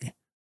crazy.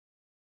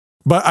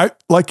 But I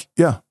liked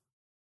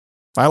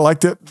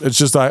it. It's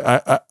just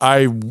I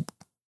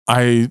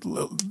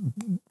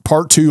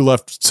part 2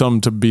 left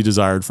some to be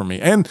desired for me.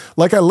 And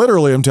like I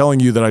literally am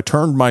telling you that I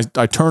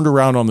turned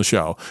around on the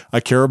show. I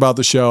care about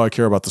the show. I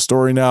care about the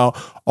story now.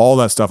 All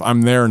that stuff.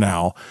 I'm there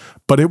now.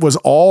 But it was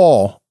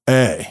all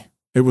A.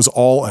 It was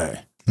all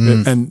A.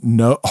 And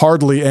no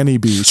hardly any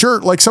B. Sure,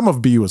 like some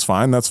of B was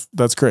fine.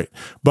 That's great.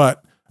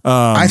 But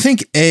I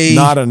think A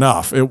not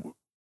enough.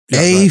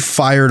 A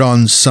fired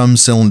on some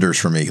cylinders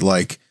for me.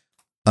 Like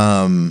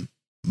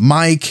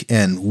Mike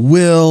and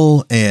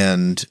Will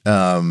and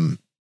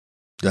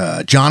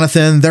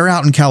Jonathan, they're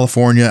out in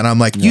California, and I'm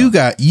like,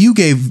 you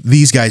gave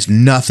these guys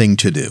nothing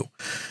to do.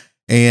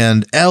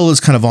 And Elle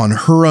is kind of on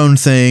her own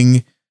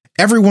thing.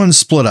 Everyone's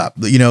split up.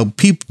 You know,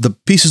 the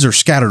pieces are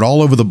scattered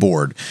all over the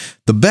board.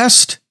 The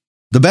best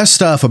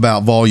stuff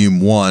about volume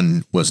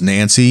 1 was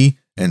Nancy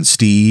and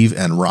Steve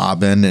and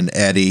Robin and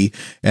Eddie,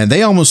 and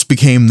they almost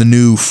became the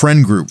new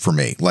friend group for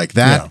me. Like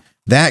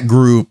that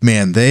group,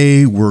 man,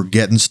 they were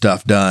getting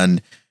stuff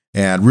done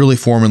and really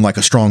forming like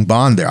a strong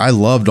bond there. I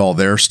loved all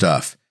their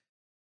stuff.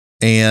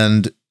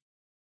 And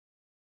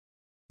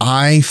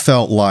I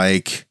felt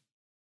like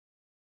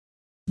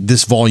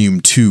this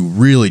volume 2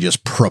 really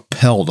just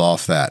propelled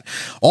off that.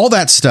 All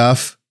that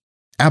stuff,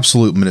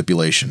 absolute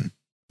manipulation.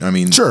 I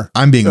mean, sure,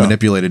 I'm being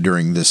manipulated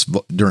during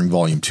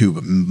volume 2,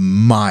 but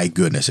my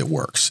goodness, it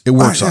works. It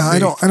works. I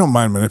don't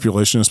mind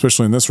manipulation,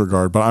 especially in this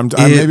regard. But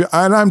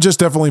I'm just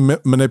definitely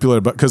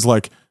manipulated. But because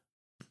like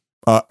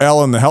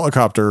Elle in the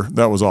helicopter,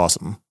 that was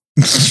awesome.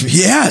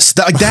 Yes,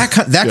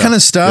 that kind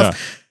of stuff.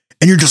 Yeah.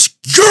 And you're just,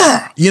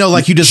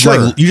 like you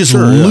just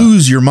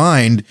lose your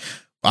mind.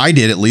 I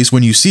did, at least,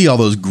 when you see all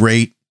those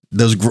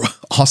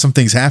awesome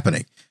things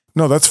happening.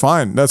 No, that's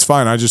fine. That's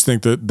fine. I just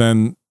think that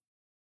then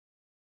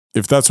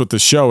if that's what the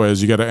show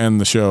is, you got to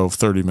end the show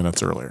 30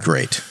 minutes earlier.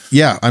 Great.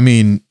 Yeah. I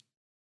mean,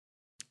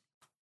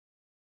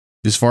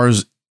 as far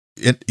as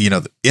it,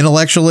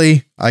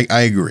 intellectually, I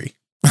agree.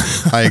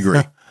 I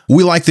agree.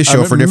 We like this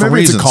show for different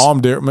reasons.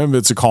 Maybe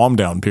it's a calm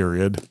down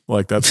period.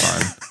 Like that's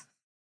fine.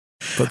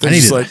 But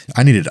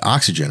I needed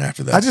oxygen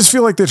after that. I just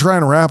feel like they try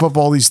and wrap up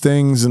all these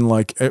things, and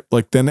like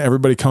then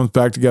everybody comes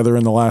back together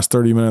in the last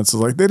 30 minutes.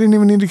 It's like they didn't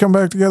even need to come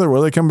back together.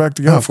 Well, they come back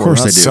together. Of course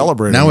they do.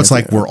 Celebrating. Now it's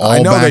like we're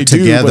all back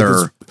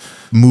together,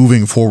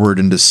 moving forward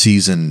into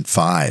season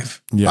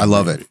 5. Yeah, I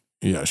love it.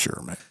 Yeah, sure,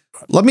 man.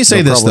 Let me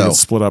say this though: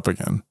 split up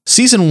again.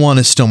 Season 1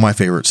 is still my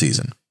favorite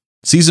season.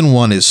 Season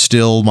 1 is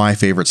still my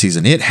favorite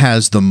season. It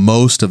has the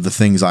most of the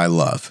things I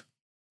love.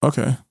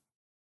 Okay.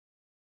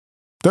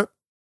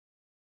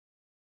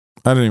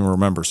 I didn't even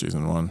remember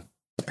season 1.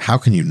 How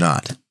can you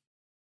not?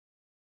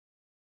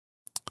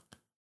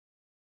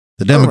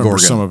 The I Demogorgon. remember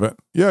some of it.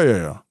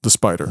 Yeah. The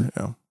spider.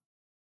 Yeah.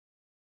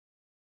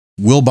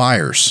 Will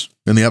Byers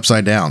in the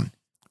Upside Down.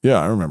 Yeah,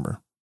 I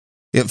remember.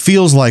 It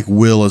feels like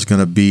Will is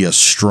going to be a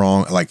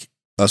stronger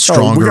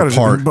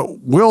part. But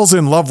Will's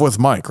in love with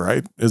Mike,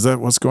 right? Is that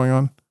what's going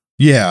on?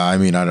 Yeah, I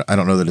mean, I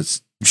don't know that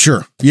it's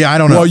sure. Yeah, I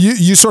don't know. Well,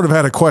 you sort of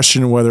had a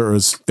question whether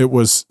it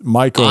was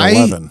Mike or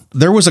 11.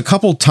 There was a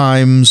couple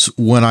times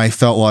when I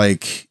felt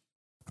like,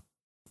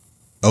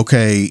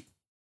 okay,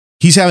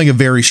 he's having a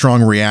very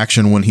strong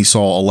reaction when he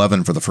saw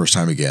 11 for the first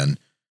time again.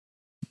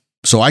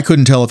 So I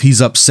couldn't tell if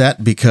he's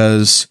upset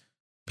because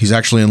he's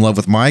actually in love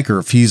with Mike, or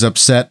if he's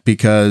upset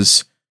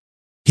because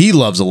he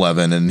loves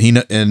 11 and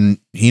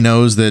he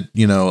knows that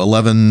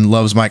 11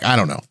 loves Mike. I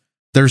don't know.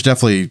 There's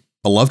definitely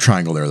a love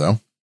triangle there,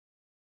 though.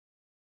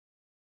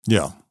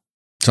 Yeah.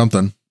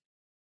 Something.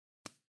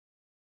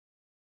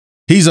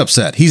 He's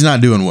upset. He's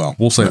not doing well.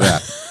 We'll say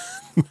that.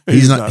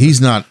 He's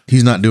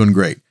not doing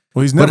great.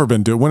 Well, he's never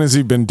been doing. When has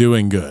he been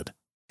doing good?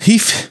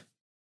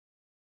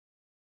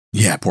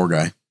 Yeah, poor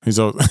guy. He's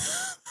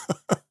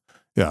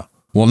yeah.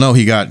 Well, no,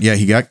 he got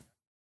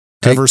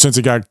ever since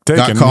he got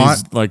taken,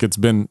 caught. It's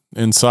been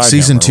inside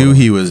season 2.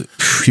 He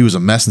was a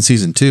mess in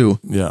season 2.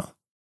 Yeah.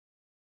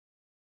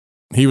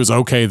 He was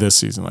okay this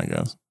season, I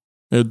guess.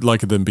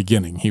 Like at the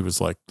beginning, he was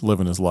like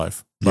living his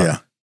life. But yeah.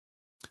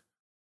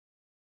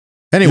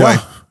 Anyway.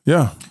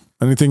 Yeah.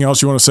 Anything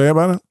else you want to say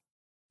about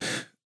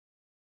it?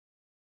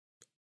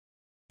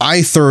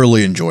 I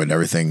thoroughly enjoyed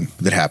everything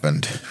that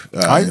happened.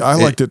 I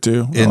liked it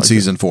too. In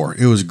season 4.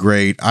 It was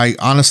great.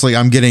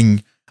 I'm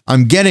getting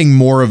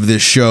more of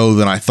this show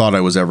than I thought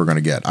I was ever going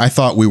to get. I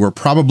thought we were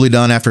probably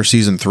done after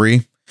season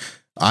 3.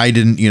 I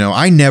didn't,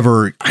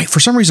 for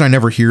some reason I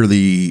never hear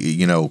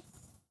the,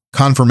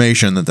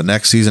 confirmation that the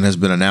next season has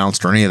been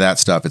announced or any of that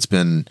stuff. It's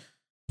been,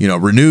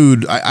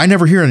 renewed. I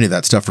never hear any of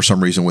that stuff for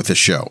some reason with this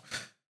show.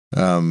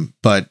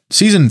 But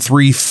season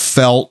 3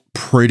 felt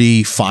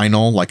pretty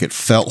final. Like it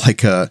felt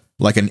like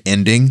an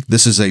ending.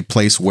 This is a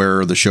place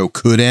where the show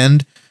could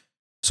end.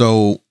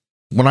 So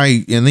when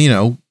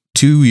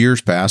 2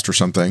 years passed or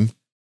something,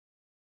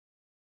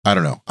 I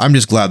don't know. I'm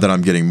just glad that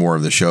I'm getting more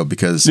of the show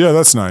because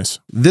that's nice.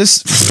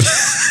 This,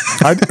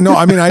 I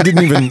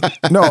didn't even,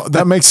 no,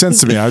 that makes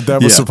sense to me.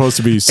 That was supposed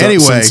to be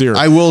sincere.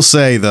 I will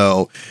say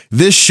though,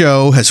 this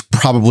show has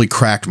probably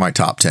cracked my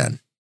top 10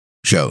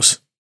 shows.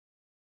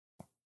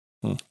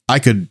 I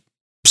could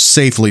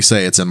safely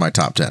say it's in my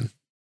top 10.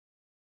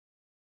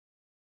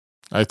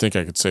 I think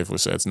I could safely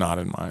say it's not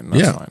in mine.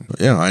 That's fine.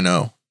 Yeah, I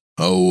know.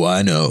 Oh,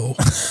 I know.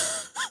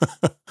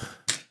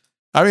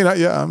 I mean,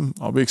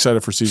 I'll be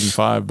excited for season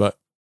 5, but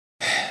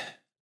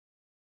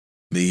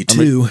me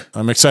too.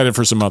 I'm excited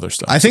for some other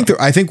stuff. I think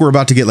we're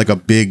about to get like a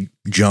big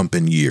jump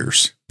in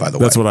years. By the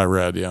way, that's what I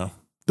read. Yeah,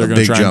 they're going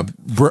to try and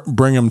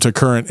bring them to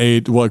current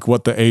age, like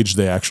what the age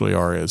they actually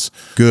are is.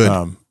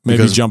 Good.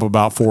 Maybe jump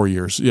about 4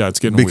 years. Yeah, it's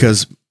getting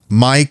because weird.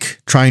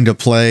 Mike trying to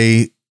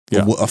play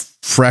a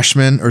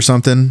freshman or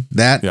something.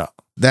 That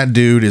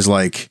dude is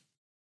like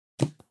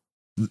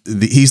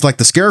he's like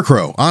the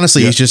Scarecrow.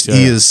 Honestly,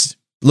 he is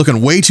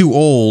looking way too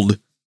old.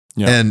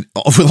 Yeah. And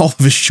with all of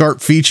his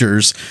sharp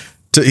features,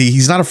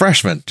 he's not a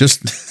freshman.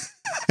 Just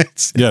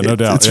no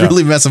doubt. It's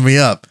really messing me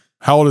up.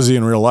 How old is he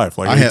in real life?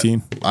 Like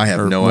 18? I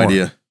have no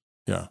idea.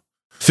 Yeah.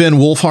 Finn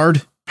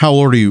Wolfhard, how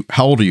old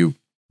are you,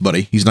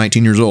 buddy? He's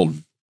 19 years old.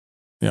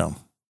 Yeah.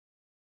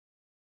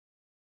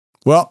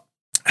 Well,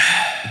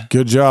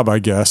 good job, I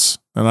guess.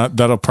 And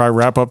that'll probably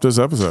wrap up this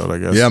episode, I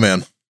guess. Yeah,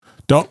 man.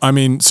 Don't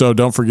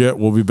forget,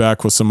 we'll be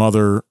back with some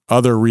other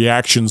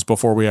reactions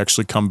before we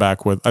actually come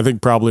back with, I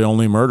think probably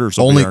Only Murders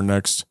will be our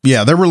next.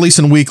 Yeah, they're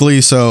releasing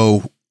weekly,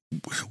 so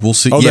we'll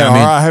see. Oh, yeah,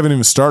 I haven't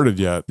even started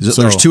yet.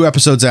 So there's 2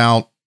 episodes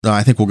out.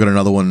 I think we'll get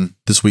another one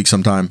this week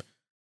sometime.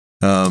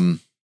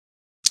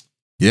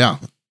 Yeah.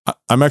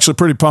 I'm actually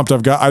pretty pumped.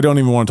 I don't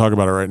even want to talk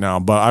about it right now,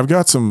 but I've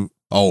got some.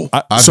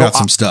 I've got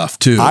some stuff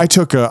too. I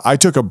took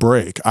a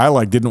break.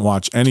 I didn't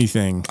watch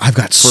anything. I've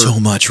got so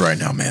much right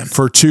now, man.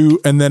 For 2,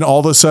 and then all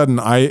of a sudden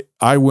I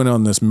went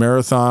on this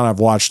marathon.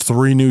 I've watched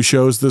 3 new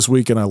shows this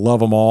week, and I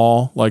love them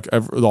all. Like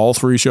all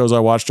 3 shows I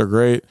watched are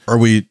great. Are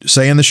we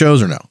saying the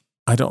shows or no?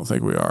 I don't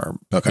think we are.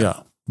 Okay.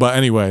 Yeah. But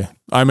anyway,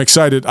 I'm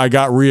excited. I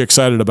got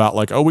re-excited about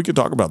we could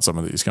talk about some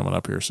of these coming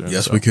up here soon.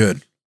 Yes, we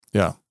could.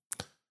 Yeah.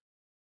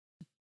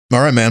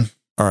 All right, man.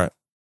 All right.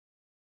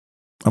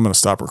 I'm going to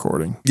stop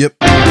recording. Yep.